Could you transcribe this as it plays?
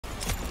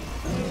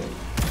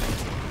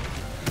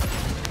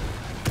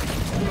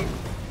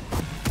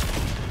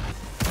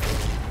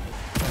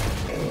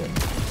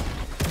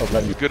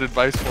Good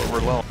advice for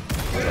we're low.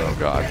 Oh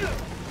god.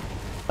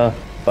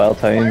 File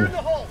time.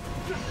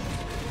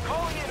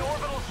 Calling in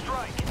orbital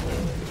strike.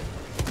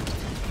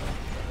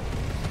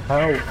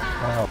 How?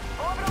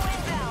 Orbital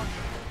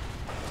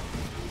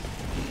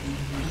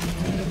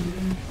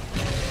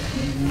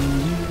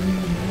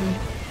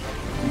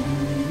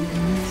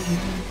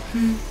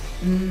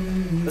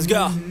inbound. Let's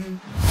go.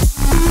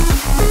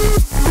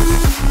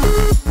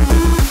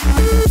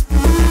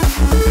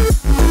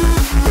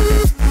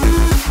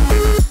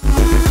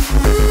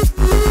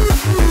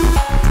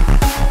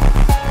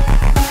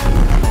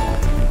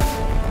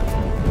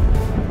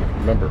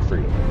 Remember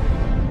freedom.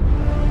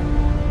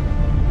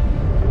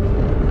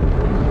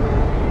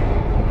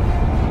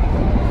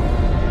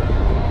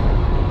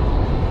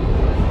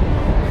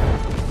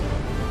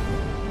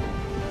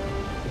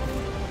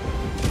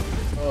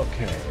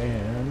 Okay,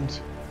 and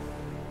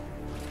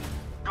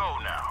Go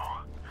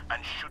now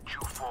and shoot you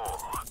fall.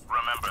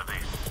 Remember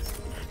this.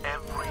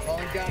 Every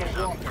day is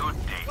a good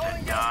day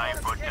to die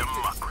for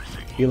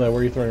democracy. Eli,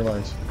 where are you throwing your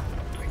mines?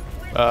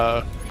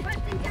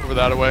 Over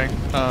that way.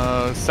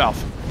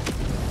 South.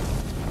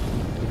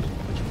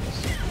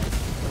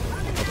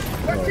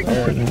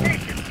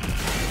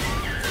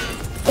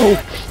 Oh!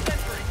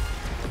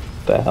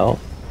 The hell?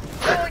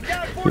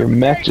 Your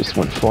mech just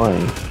went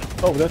flying.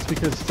 Oh, that's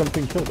because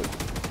something killed it.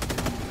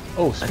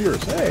 Oh,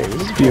 spears. Hey, we need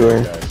to Spear. kill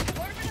these guys.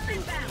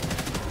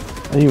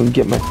 I didn't even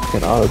get my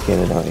fucking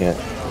autocannon out yet.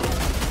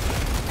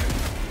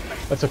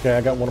 That's okay,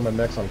 I got one of my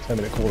mechs on a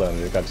 10-minute cooldown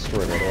and it got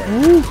destroyed right away.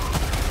 Ooh.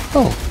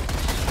 Oh.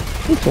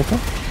 It's okay.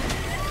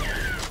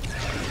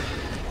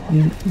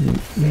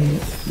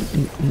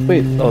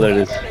 Wait, oh there it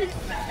is.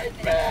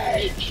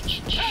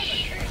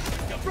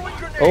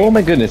 Oh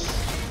my goodness.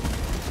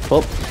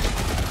 Oh.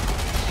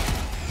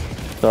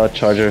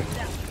 Charger.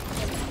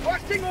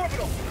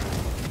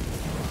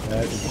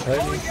 That is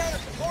tight.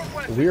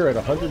 We're at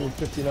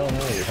 159,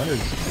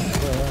 160.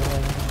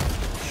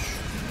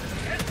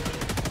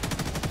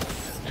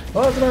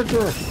 Oh, it's an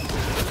archer!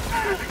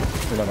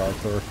 Or not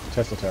archer,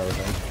 Tesla tower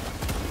thing.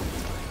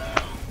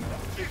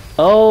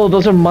 Oh,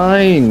 those are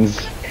mines.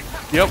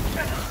 Yep.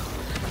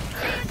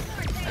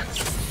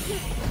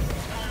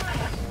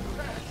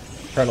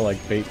 Trying to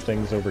like bait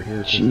things over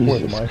here to pour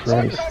the Jesus mines.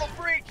 Christ.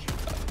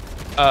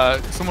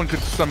 Someone could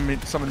summon me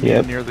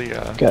Yep. near the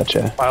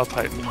Gotcha. File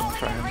Titan and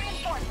try and...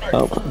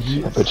 Oh,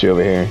 I'll put you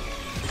over here.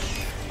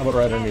 How about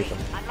right underneath them?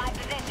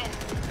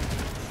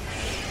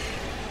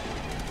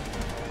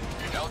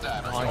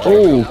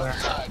 Oh,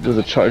 there's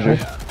a charger.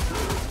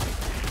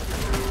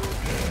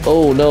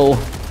 Oh no.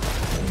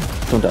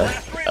 Don't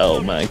die.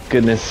 Oh my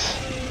goodness.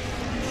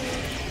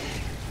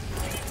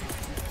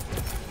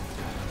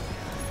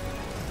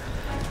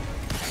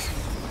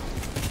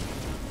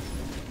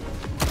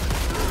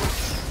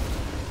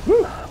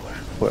 Whew.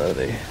 Where are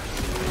they?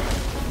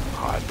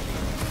 God.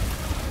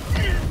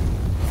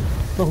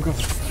 Oh god.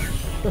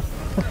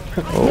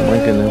 Oh my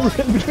goodness. We're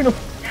getting between them.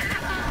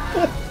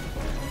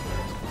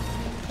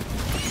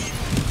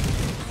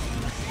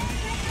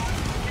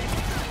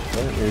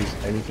 There is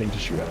anything to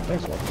shoot at.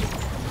 Thanks, one.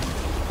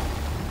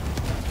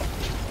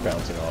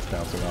 Bouncing off,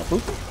 bouncing off.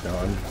 Oop,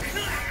 gone.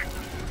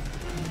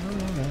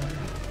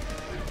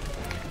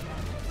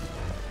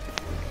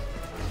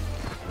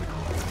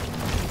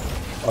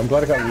 I'm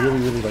glad it got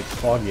really like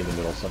foggy in the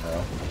middle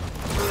somehow.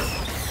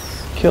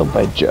 Killed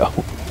by Joe.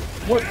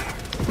 What?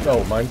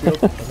 Oh,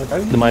 minefield? I was like, I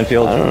didn't The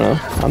minefield? I don't know.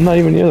 I'm not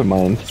even near the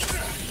mine.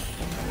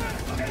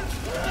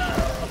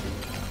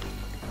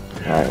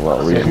 Alright,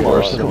 well,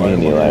 reinforced me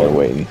and Eli are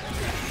waiting.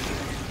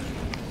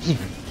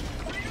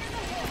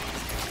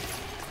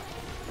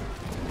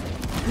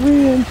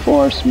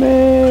 Reinforce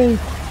me!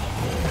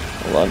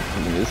 Hold on,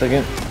 give me a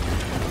second.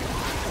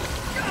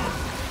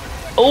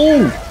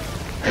 Oh!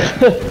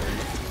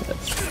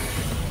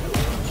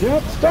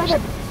 Yep, stop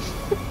it!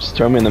 Just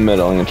throw me in the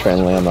middle, I'm gonna try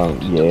and land on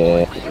it.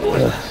 Yeah.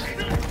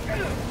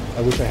 I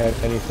wish I had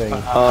anything.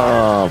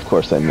 Oh, of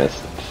course I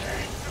missed.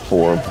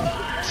 4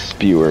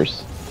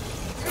 spewers.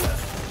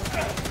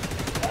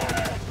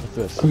 What's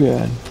this? Oh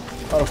god.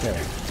 Okay.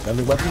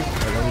 Any weapons?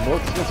 Any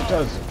bullets? Yes, it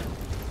does.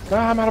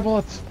 Ah, I'm out of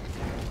bullets.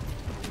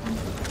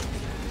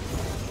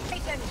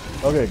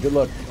 Okay, good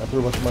luck. I threw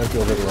a bunch of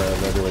minefield everywhere.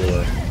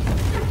 Everywhere.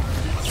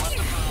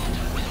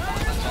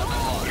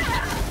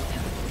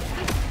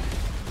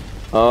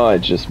 Oh, I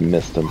just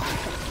missed him.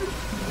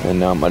 And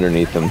now I'm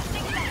underneath him.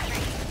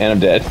 And I'm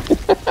dead.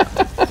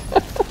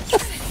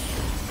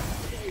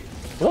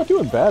 We're not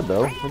doing bad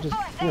though. We're just,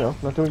 you know,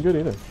 not doing good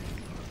either.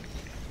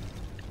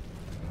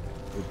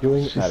 We're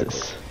doing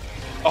adequate.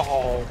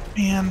 Oh,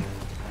 man.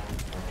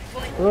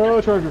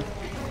 Oh, charger.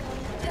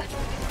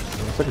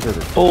 Second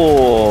charger.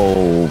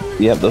 Oh,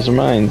 yep, those are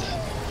mines.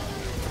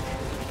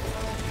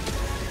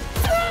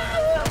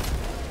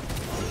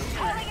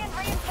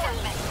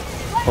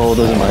 Oh,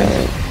 those are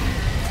mine.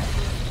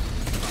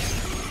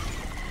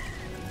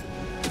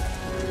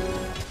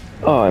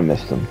 Oh, I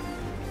missed him.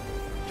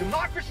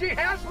 Democracy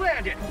has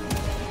landed.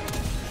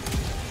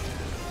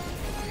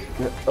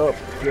 Get up,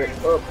 get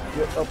up,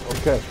 get up.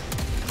 Okay.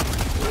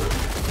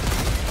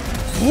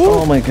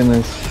 Oh my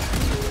goodness.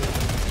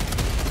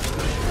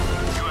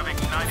 You have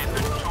ignited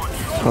the torch.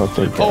 Oh,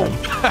 thank God.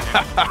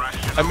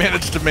 I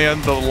managed to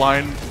land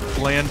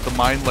the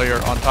mine layer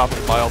on top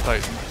of Bile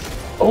Titan.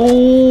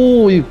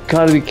 Oh, you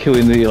gotta be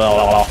killing me.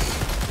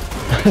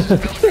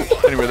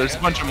 Anyway, there's a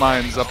bunch of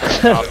mines up on the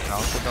top now,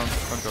 so don't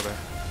go there.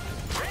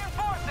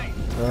 Reinforcing.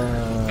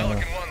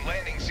 Pelican 1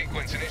 landing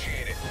sequence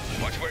initiated.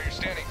 Watch where you're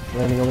standing.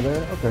 Landing over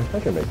there? Okay, I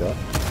can make that.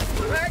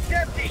 Bag's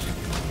empty.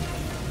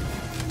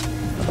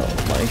 Oh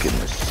my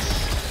goodness.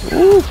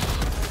 Oof.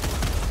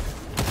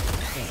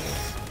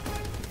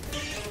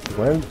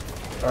 Land.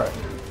 Alright.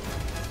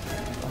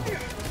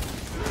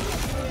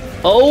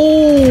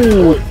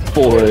 Oh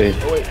boy.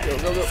 Oh wait, go.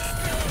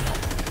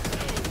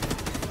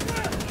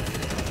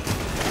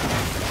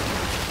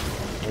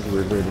 That's a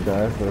weird way to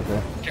die, but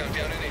okay.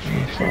 Countdown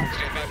initiated.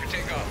 Stand by for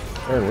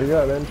takeoff. Alright, we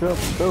got it, then. Jump.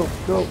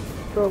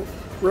 Go.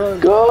 Run.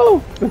 Go!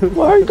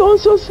 Why are you going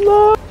so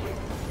slow?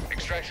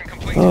 Extraction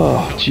complete.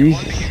 Oh,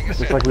 Jesus.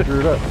 Just like we drew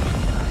it up.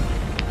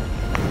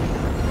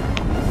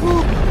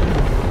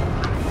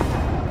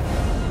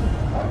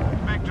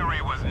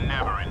 Victory was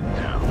never in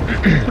doubt.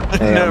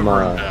 Hey, I'm,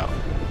 Never in doubt.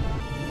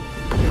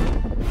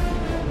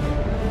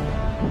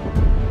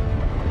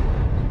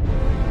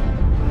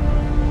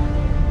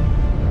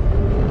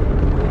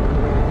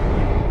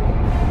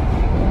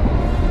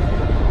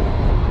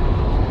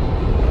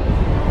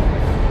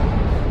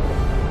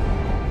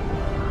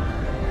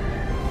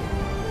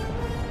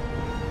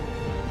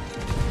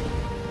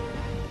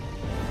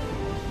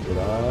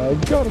 I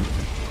got him.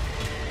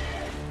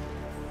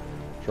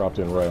 Dropped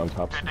in right on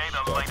top of some Today the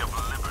stuff. light of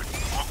liberty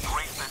will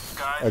grace the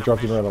skies. I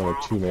dropped in right on a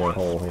 2-man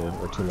hole here,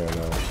 or 2-man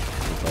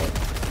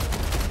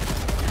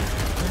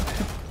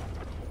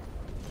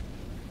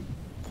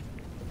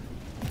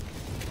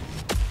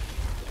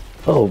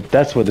Oh,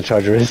 that's where the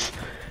charger is.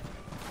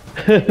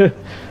 Come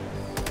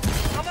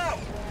out.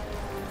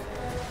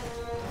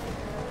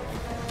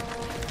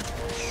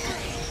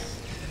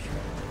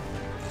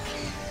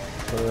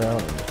 Turn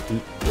around and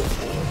eat this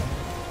one.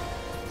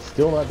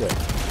 Still not dead.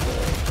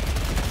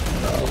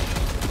 No.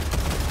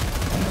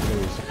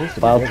 You're supposed to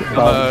be dead.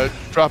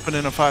 I'm dropping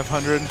in a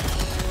 500.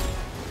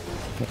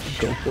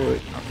 Go for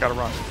it. I've got to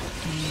run.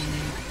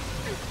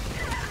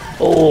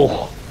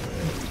 Oh.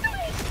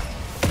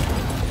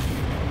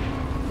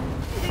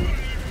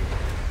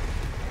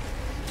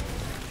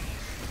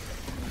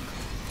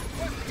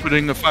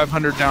 Putting the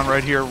 500 down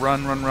right here.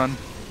 Run.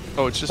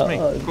 Oh, it's just me.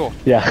 Cool.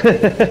 Yeah.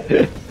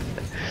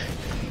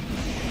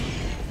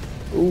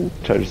 Ooh,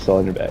 charger's still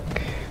on your back.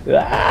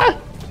 Ah!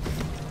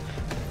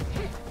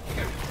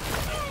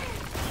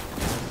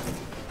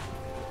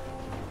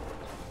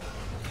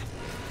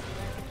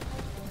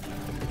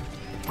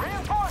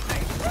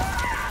 Reinforcing.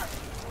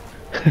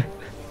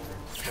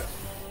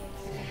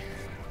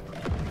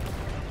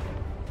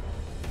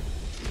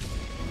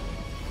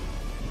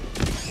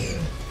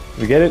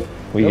 We get it?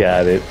 We Nope.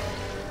 got it.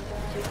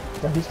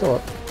 Yeah, he's still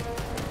up.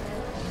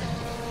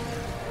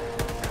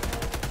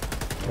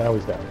 Now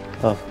he's down.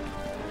 Oh.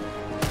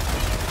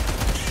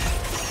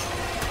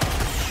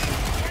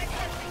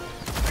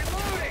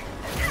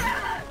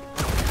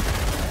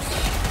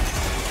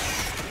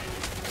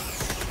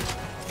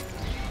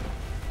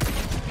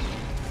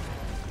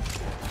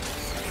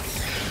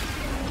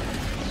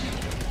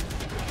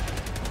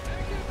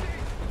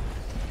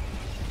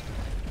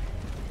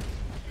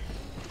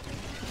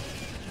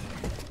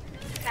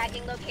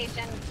 Tagging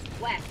location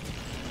west.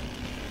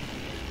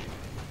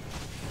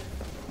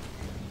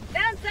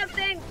 Found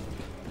something!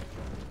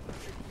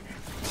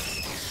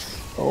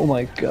 Oh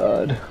my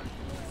God.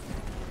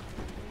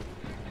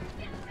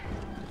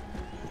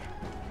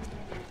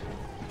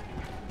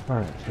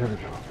 Alright, here we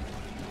go.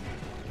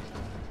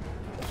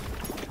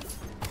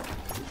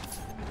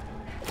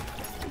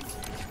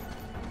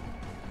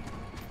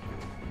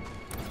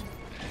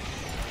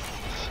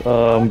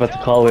 I'm about to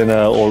call in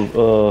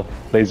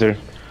laser.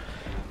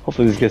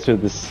 Hopefully this gets rid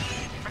of this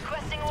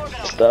Requesting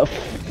orbital. stuff.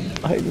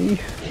 I need.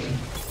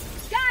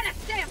 Got a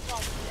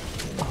sample!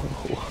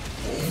 Oh.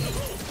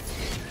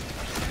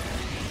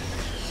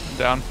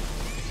 Down.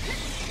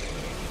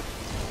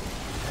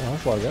 Oh,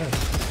 that's a lot of guys.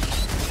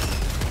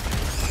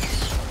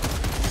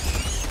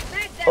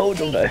 Mag's Oh,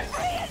 empty. don't die.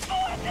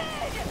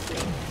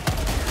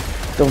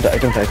 Don't die,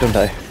 don't die, don't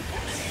die.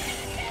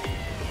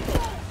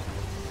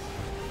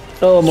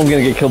 Oh, I'm gonna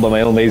get killed by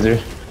my own laser.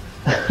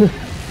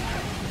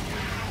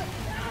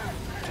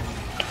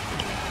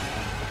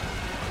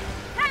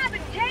 Have a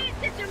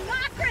taste of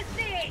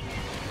democracy!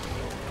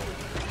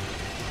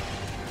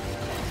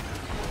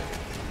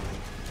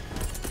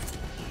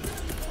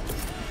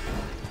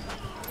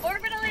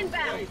 Orbital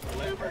inbound.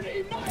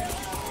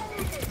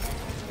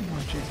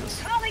 Oh, Jesus.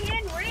 Calling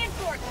in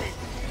reinforcements.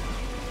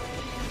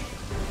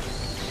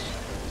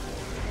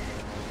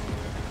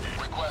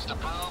 Request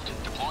approved.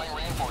 Deploying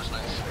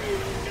reinforcements.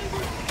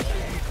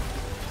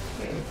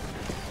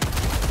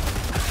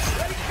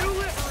 Ready to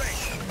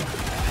liberate.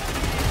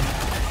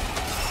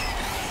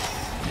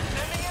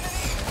 Sending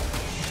enemy.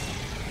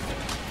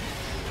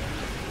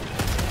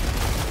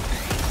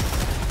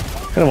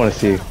 Kinda wanna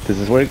see. Does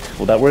this work?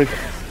 Will that work?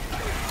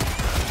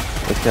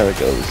 Let's see how it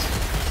goes.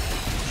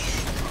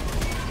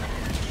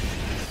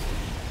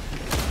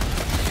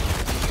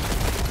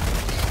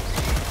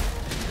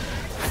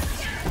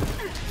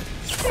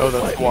 Oh,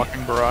 that's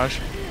walking barrage.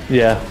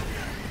 Yeah.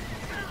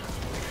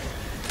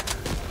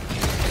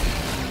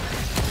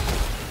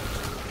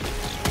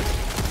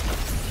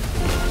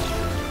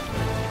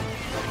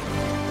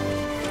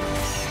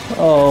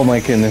 Oh my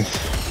goodness.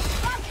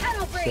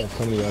 Tunnel breach. Yeah,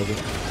 somebody has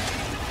it.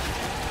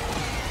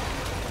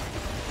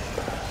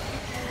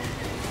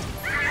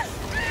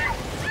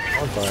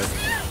 I'm fine.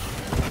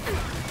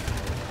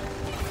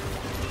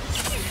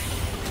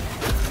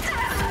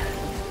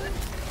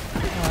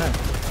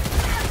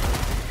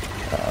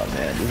 Oh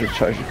man, there's a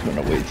charger coming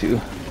our way too.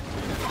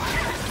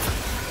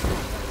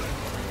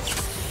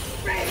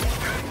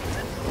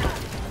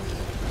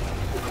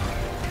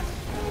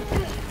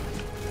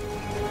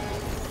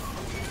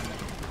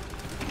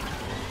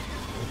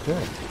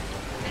 Okay.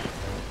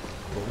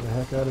 Get the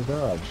heck out of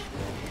Dodge.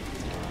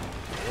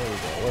 There we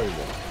go, there we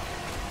go.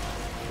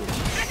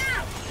 I'm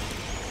out.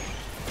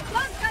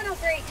 Long tunnel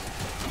breach.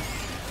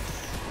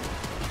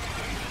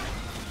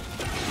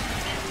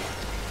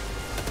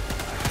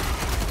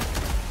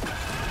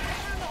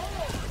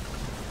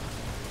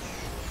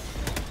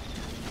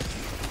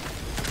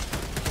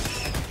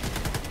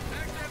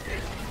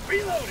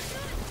 Reloading.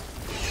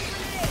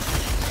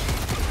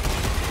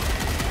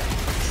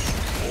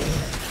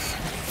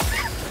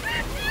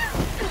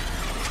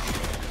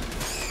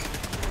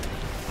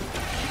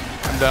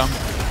 I'm down.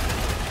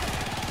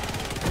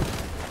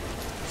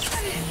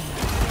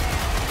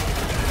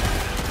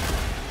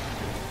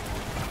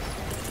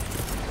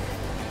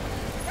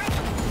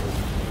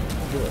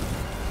 Good.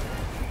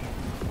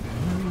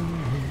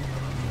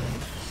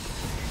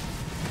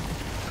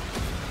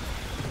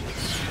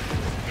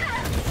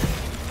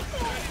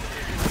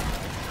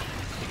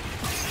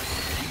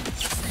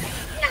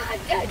 Not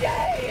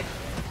today.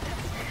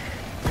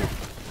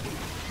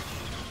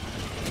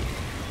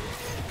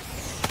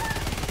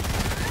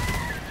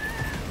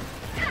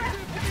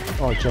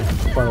 Oh, I jumped in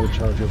front of the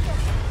charger.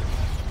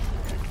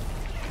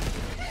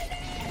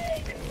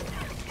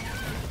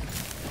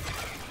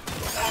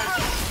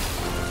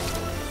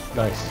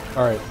 Nice.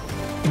 Alright.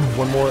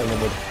 One more and then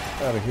we're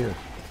out of here.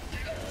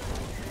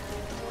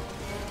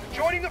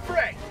 Joining the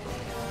fray.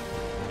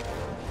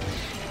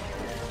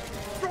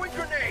 Throwing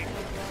grenade.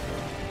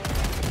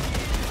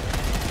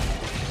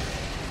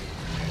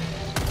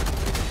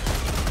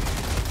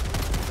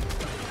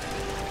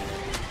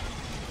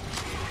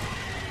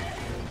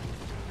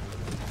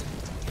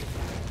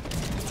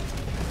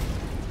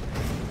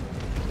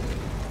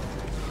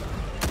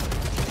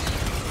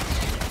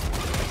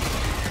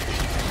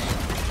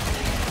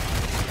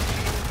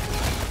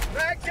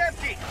 Mag's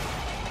empty.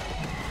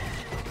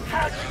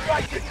 How'd you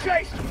like to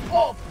chase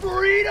all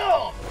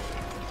freedom?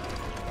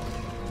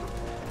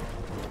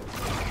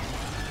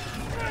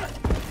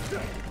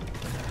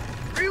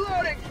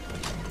 Reloading.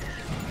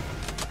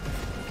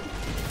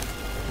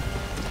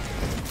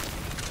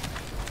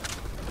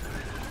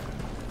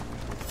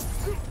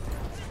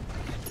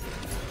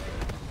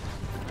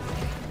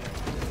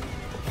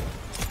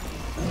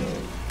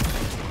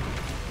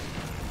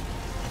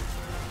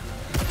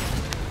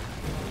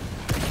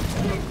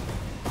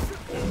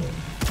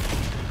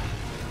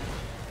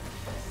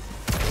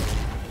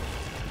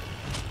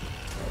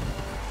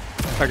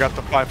 I got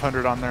the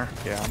 500 on there.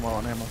 Yeah, I'm low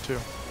on ammo too.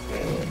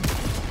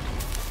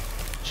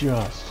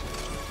 Just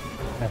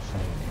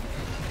effing.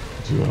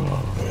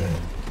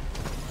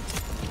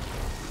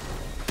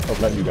 Oh,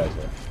 not you guys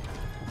there.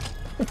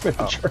 With the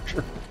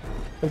charger.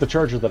 With the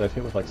charger that I've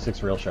hit with like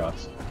 6 rail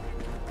shots.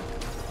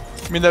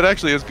 I mean, that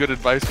actually is good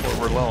advice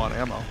for we're low on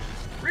ammo.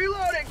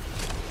 Reloading.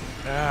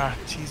 Ah,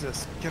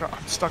 Jesus. Get off.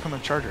 I'm stuck on the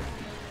charger.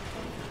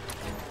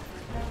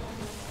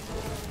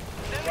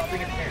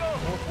 Dropping in 10,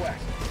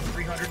 northwest,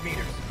 300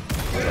 meters.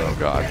 Oh,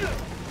 God.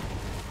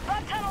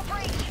 Long tunnel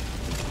breach.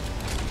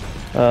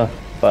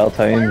 File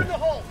Fire in tie-in. the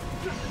hole.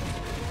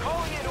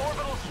 Calling in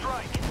orbital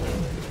strike.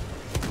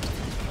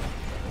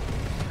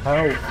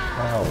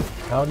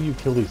 How do you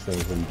kill these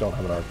things when you don't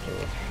have an arc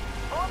thrower?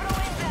 Orbital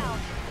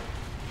inbound.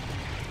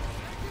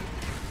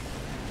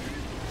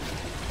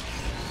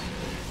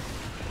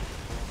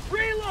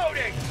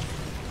 Reloading.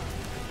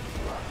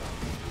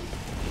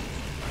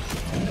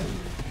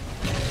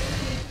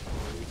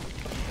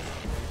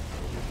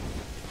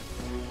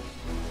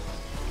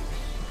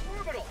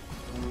 Orbital.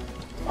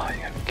 Oh,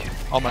 you gotta be kidding me.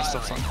 All my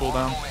stuff's on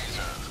cooldown.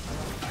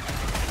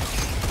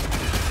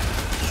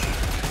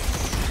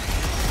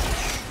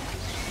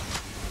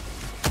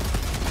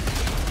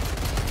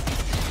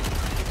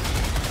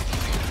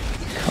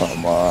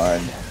 Come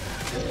on.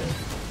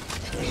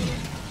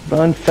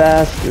 Run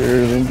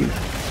faster than you.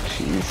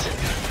 Jeez.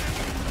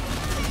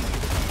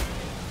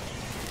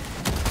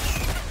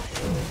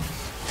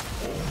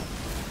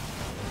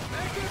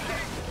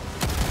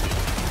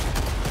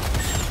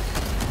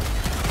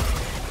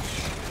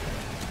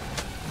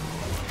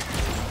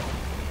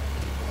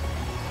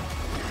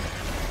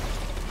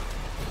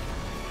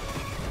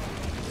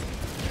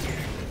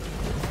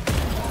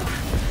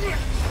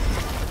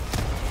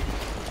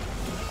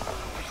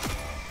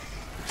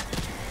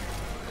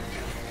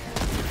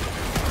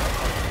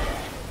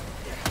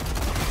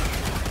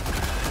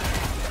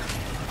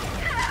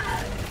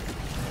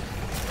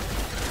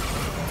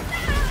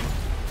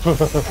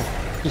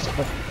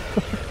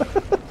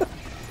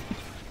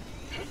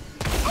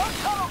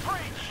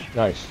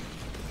 Nice.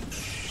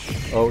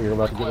 Oh, you're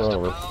about to get run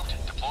over.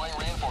 Deploying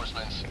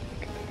reinforcements.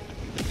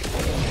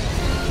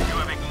 You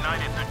have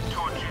ignited the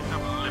torches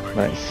of liberty.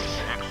 Nice.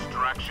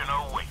 Extraction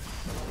awaits.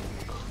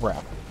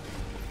 Crap.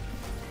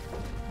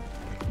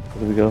 Where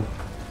do we go?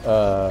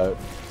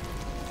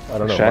 I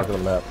don't know. Extract? Mark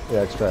on the map.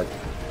 Yeah, extract.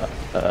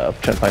 I'm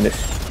trying to find it.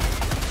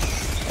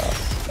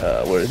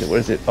 Where is it? Where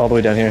is it? All the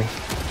way down here.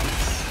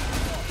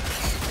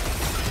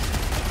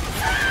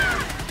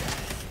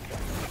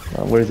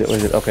 Where is it? Where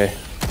is it? Okay.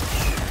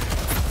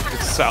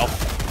 It's south.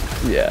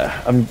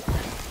 Yeah,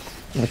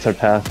 What's our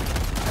path?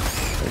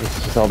 I guess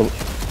it's just all the.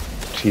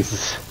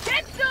 Jesus.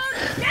 Get some!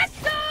 Get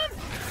some!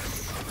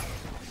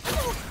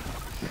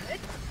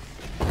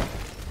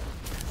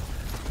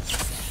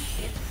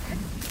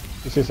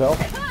 You see south?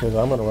 Because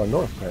I'm gonna run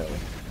north apparently.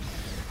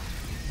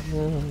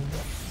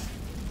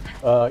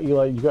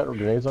 Eli, you got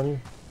grenades on you?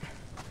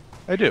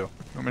 I do.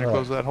 Want me to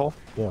Alright. close that hole?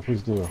 Yeah,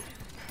 please do.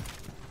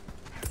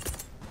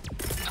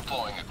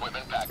 Deploying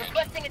equipment package.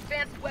 Requesting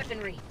advanced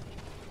weaponry.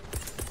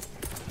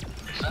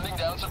 Sending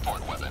down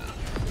support weapon.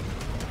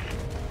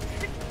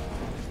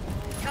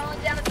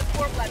 Calling down a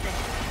support weapon.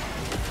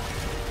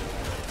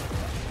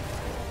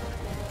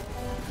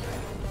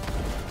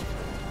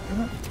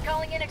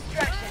 Calling in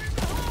extraction.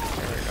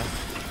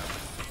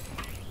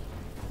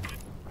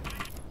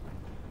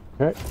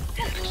 Okay.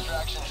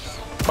 Extraction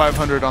shuttle.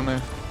 500 on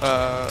the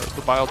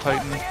Bile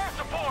Titan. Air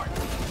support.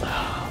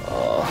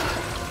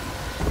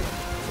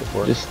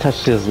 Just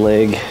touched his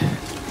leg.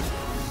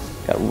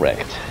 Got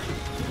wrecked.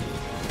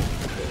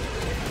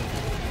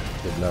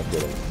 Did not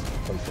get him.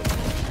 Unfortunately.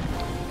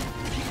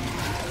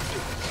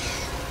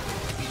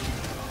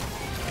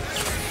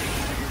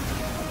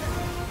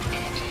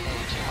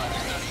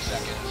 T-minus 30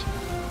 seconds.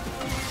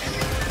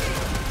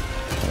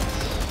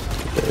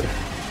 Okay.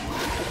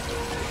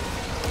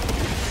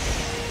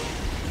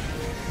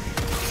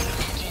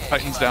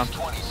 Titan's down.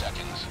 20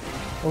 seconds.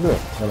 Oh good.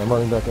 And I'm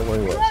running back at where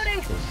he was.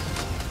 Reloading.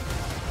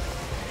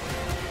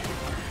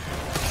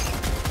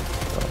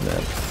 Oh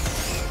man.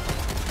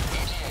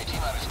 ETA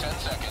T-minus 10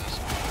 seconds.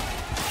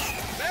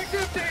 Back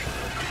empty.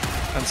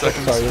 10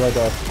 seconds. Sorry, Eli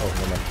died. Oh,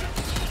 never mind.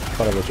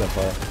 Thought I was on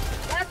fire.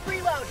 Last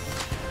reload.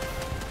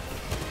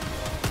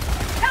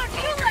 How'd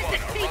you like to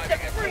see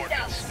some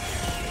freedom?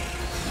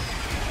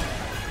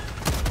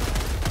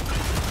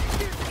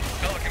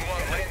 Pelican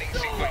 1 landing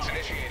sequence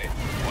initiated.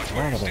 Watch Wow,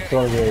 where I'm you're standing.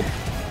 throwing grenade.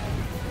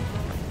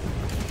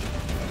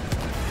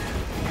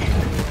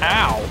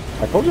 Ow!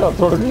 I told you I'd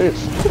throw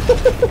grenades.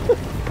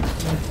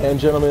 And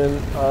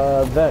gentlemen,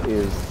 that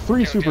is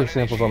 3 super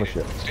samples on the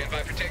ship. Stand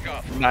by for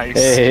takeoff. Nice.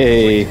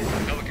 Hey.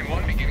 Pelican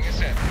 1 beginning